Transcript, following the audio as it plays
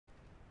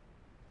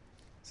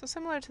So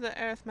similar to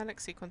the arithmetic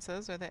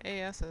sequences, or the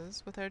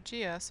AS's, with our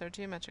GS, our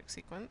geometric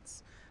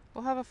sequence,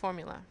 we'll have a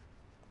formula.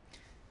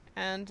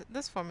 And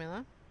this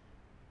formula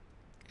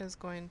is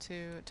going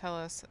to tell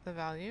us the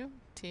value.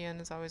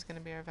 Tn is always going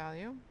to be our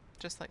value,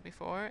 just like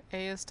before.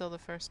 A is still the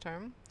first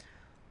term.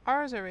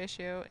 R is our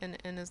ratio, and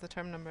n is the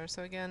term number.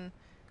 So again,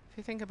 if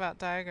you think about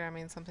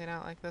diagramming something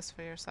out like this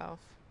for yourself,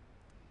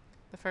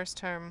 the first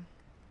term,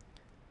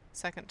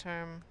 second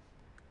term,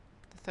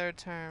 the third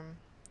term,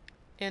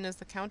 n is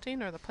the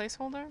counting or the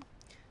placeholder,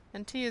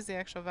 and t is the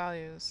actual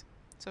values.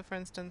 So for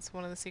instance,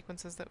 one of the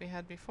sequences that we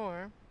had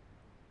before,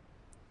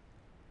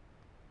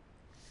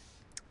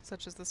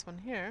 such as this one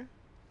here,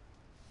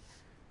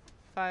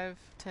 5,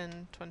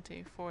 10,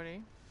 20,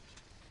 40.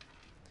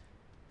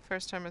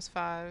 First term is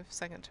 5,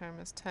 second term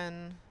is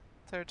 10,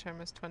 third term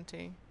is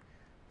 20,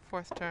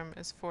 fourth term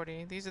is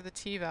 40. These are the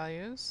t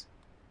values,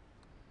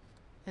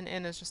 and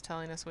n is just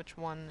telling us which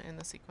one in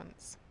the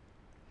sequence.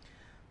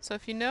 So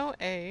if you know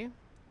a,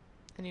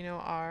 and you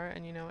know r,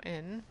 and you know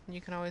n,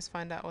 you can always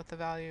find out what the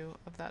value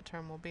of that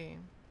term will be.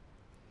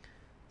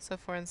 So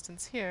for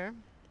instance here,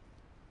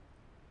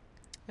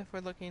 if we're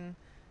looking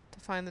to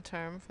find the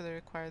term for the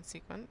required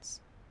sequence,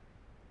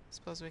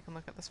 suppose we can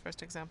look at this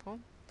first example.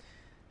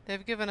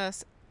 They've given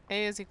us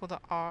a is equal to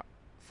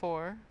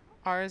 4,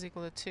 r is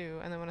equal to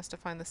 2, and they want us to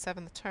find the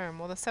seventh term.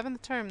 Well, the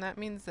seventh term, that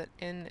means that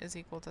n is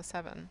equal to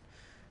 7.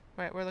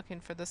 Right, we're looking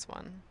for this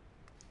one.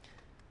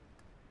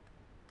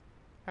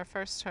 Our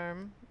first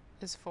term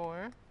is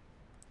 4,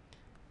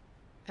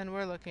 and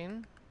we're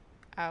looking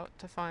out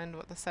to find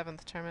what the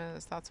seventh term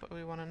is. That's what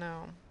we want to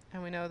know.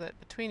 And we know that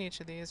between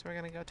each of these, we're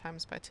going to go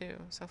times by 2.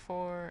 So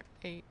 4,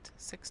 8,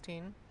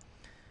 16.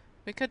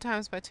 We could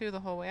times by 2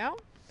 the whole way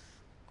out,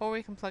 or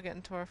we can plug it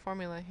into our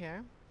formula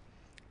here.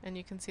 And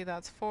you can see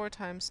that's 4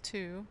 times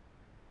 2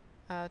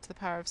 to the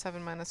power of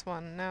 7 minus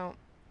 1. Now,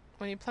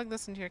 when you plug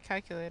this into your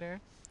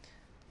calculator,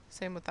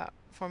 same with that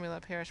formula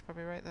up here, I should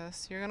probably write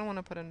this, you're going to want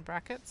to put in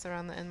brackets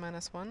around the n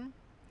minus 1.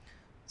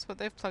 So what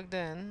they've plugged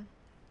in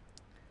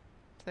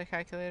to the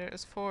calculator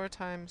is 4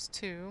 times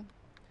 2,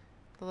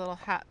 the little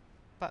hat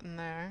button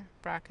there,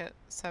 bracket,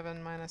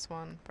 7 minus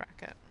 1,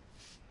 bracket.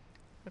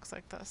 Looks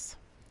like this.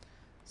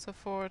 So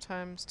 4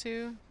 times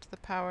 2 to the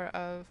power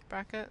of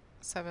bracket,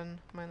 7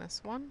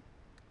 minus 1.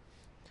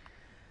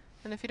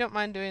 And if you don't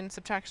mind doing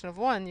subtraction of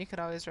 1, you could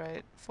always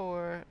write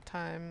 4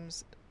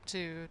 times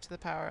 2 to the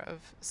power of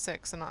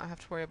 6 and not have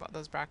to worry about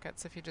those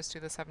brackets if you just do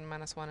the 7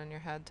 minus 1 in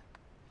your head.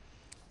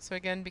 So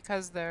again,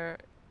 because they're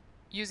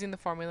using the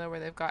formula where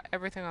they've got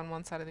everything on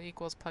one side of the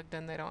equals plugged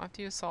in, they don't have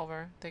to use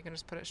solver. They can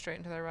just put it straight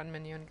into their run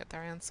menu and get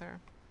their answer.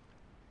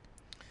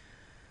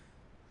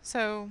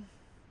 So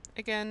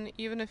again,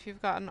 even if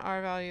you've got an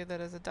r value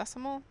that is a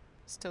decimal,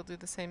 still do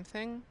the same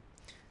thing.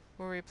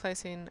 We're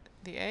replacing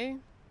the a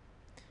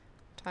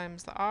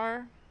times the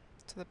r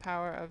to the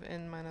power of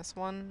n minus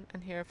 1,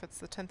 and here if it's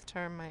the 10th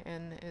term, my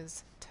n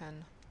is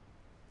 10.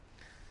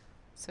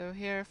 So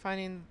here,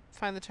 find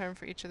the term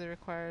for each of the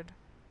required,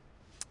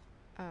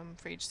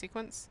 for each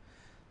sequence.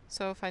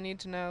 So if I need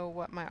to know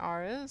what my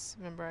r is,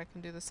 remember I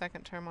can do the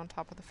second term on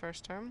top of the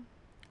first term.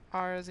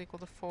 R is equal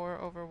to 4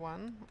 over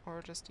 1,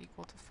 or just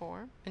equal to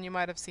 4. And you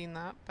might have seen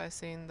that by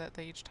seeing that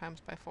they each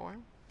times by 4.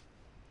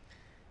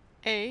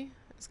 A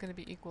is going to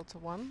be equal to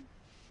 1.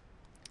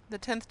 The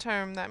 10th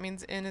term, that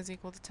means n is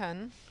equal to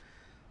 10.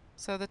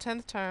 So the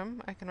 10th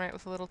term, I can write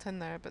with a little 10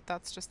 there, but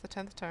that's just the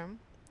 10th term,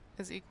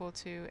 is equal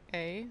to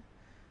a,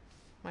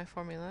 my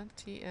formula,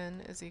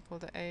 Tn is equal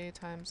to a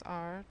times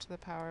r to the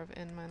power of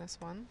n minus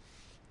 1.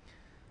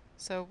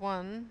 So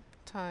 1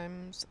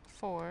 times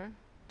 4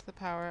 to the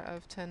power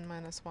of 10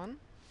 minus 1.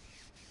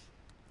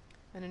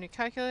 And in your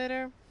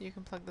calculator, you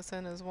can plug this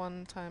in as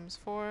 1 times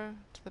 4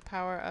 to the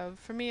power of,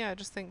 for me, I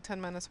just think 10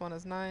 minus 1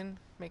 is 9.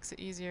 Makes it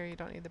easier, you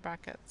don't need the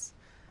brackets.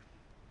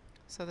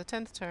 So the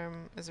 10th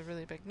term is a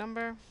really big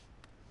number.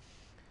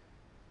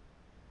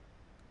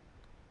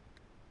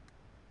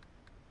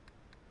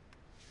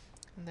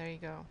 And there you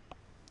go.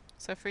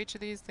 So for each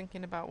of these,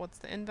 thinking about what's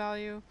the n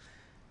value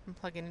and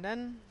plugging it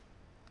in.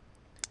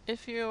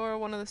 If you're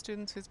one of the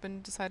students who's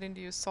been deciding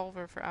to use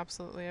solver for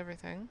absolutely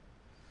everything,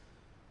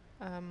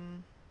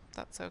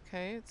 that's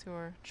okay, it's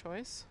your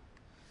choice.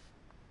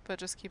 But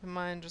just keep in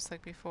mind, just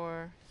like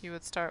before, you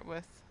would start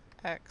with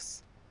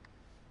x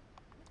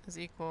is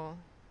equal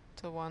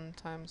to 1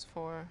 times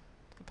 4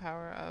 to the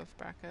power of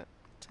bracket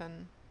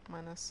 10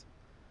 minus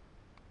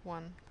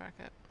 1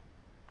 bracket,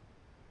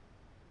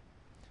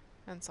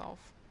 and solve.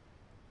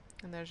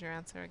 And there's your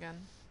answer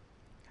again.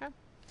 Okay.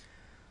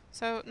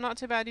 So not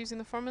too bad using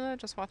the formula,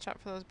 just watch out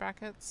for those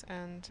brackets,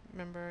 and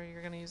remember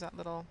you're going to use that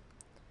little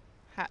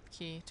hat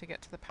key to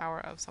get to the power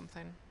of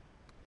something.